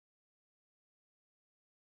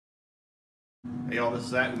Hey y'all, this is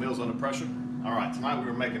Zach with Meals Under Pressure. Alright, tonight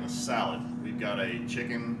we're making a salad. We've got a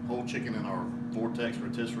whole chicken in our vortex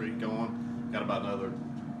rotisserie going. Got about another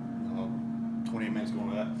 28 minutes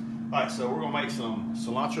going to that. Alright, so we're going to make some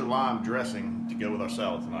cilantro lime dressing to go with our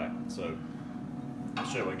salad tonight. So, I'll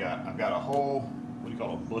show you what we got. I've got a whole, what do you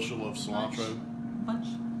call it, a bushel of cilantro.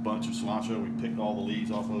 Bunch of cilantro. We picked all the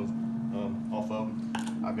leaves off of them.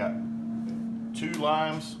 I've got 2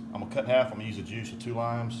 limes. I'm going to cut in half. I'm going to use the juice of 2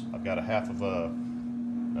 limes. I've got a half of a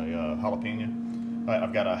jalapeno. All right,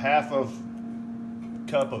 I've got a half of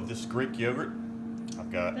cup of this Greek yogurt. I've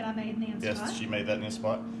got that I made in the Instant Pot. Yes, she made that in the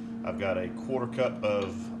spot. I've got a quarter cup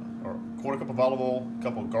of olive oil, a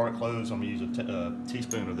couple of garlic cloves. I'm gonna use a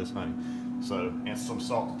teaspoon of this honey. So, and some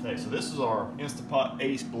salt to taste. So this is our Instant Pot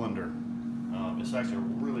Ace blender. It's actually a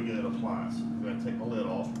really good appliance. I'm gonna take the lid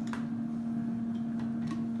off.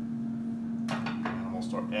 And I'm gonna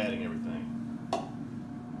start adding everything.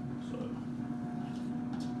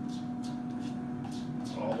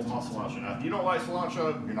 All the cilantro. Now, if you don't like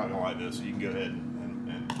cilantro, you're not gonna like this. So you can go ahead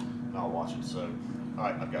and I'll watch it. So, all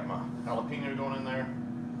right, I've got my jalapeno going in there.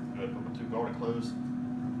 Go ahead and put my 2 garlic cloves. And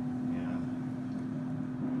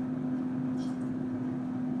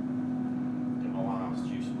get my lime's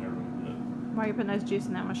juice in there real good. While you're putting those juice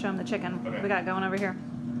in there, I'm gonna show them the chicken we got going over here.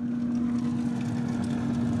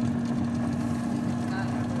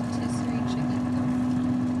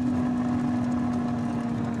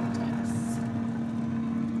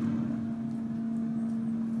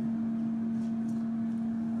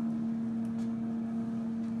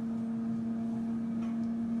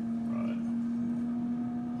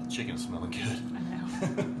 Chicken's smelling good. I know.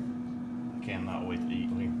 I cannot wait to eat.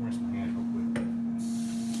 Let me rinse my hands real quick.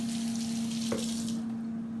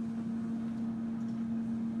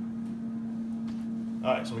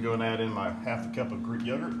 Alright, so I'm going to go and add in my half a cup of Greek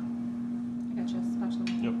yogurt. I got you a spatula.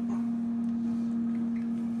 Yep.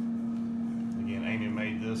 Again, Amy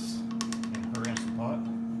made this in her Instant Pot.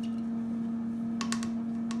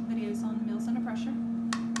 Videos on Meals Under Pressure.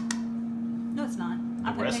 No, it's not.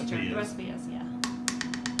 I put a picture. The recipe is, yeah.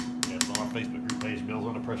 It's on our Facebook group page, Meals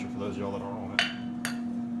Under Pressure, for those of y'all that aren't on it.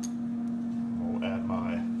 I'll add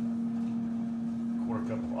my quarter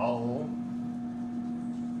cup of olive oil.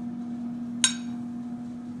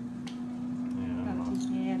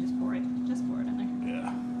 Yeah, just pour it. Just pour it in there.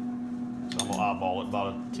 Yeah. So I'm going to eyeball it, about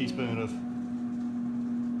a teaspoon of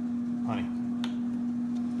honey.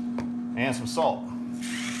 And some salt.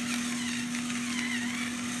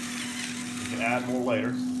 You can add more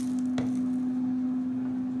later.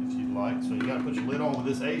 So you got to put your lid on with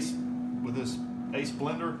this Ace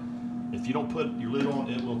blender. If you don't put your lid on,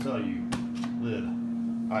 it will tell you lid.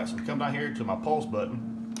 All right, so we come down here to my pulse button,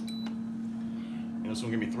 and this will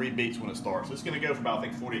give me 3 beats when it starts. It's going to go for about, I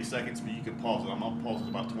think, 48 seconds, but you can pause it. I'm going to pause it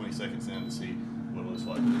about 20 seconds in to see what it looks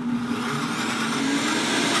like.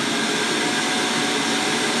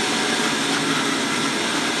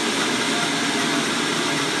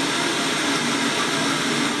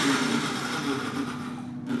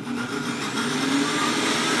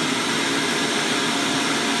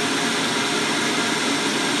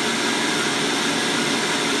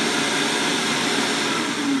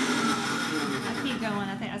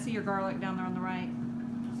 Your garlic down there on the right.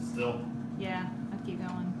 Still? Yeah, I'd keep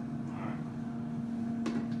going. Alright.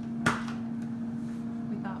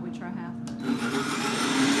 We thought we'd try half. This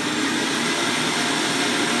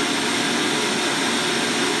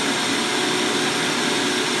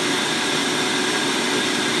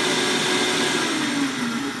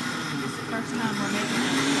is the first time we're making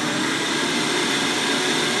it.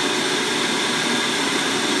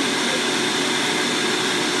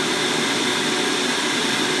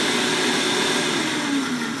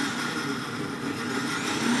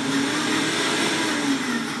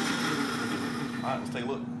 Alright, let's take a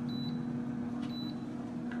look.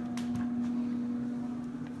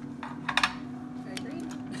 Very green.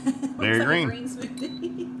 Very green. Green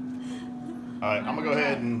smoothie. Alright, I'm going to go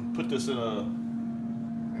ahead and put this in a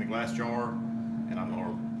glass jar, and I'm going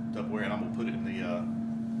to Tupperware, and I'm going to put it in the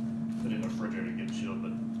refrigerator to get it chilled.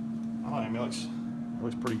 But I don't know, it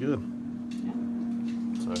looks pretty good. Yeah.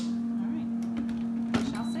 So. Alright. We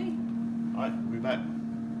shall see. Alright, we'll be back.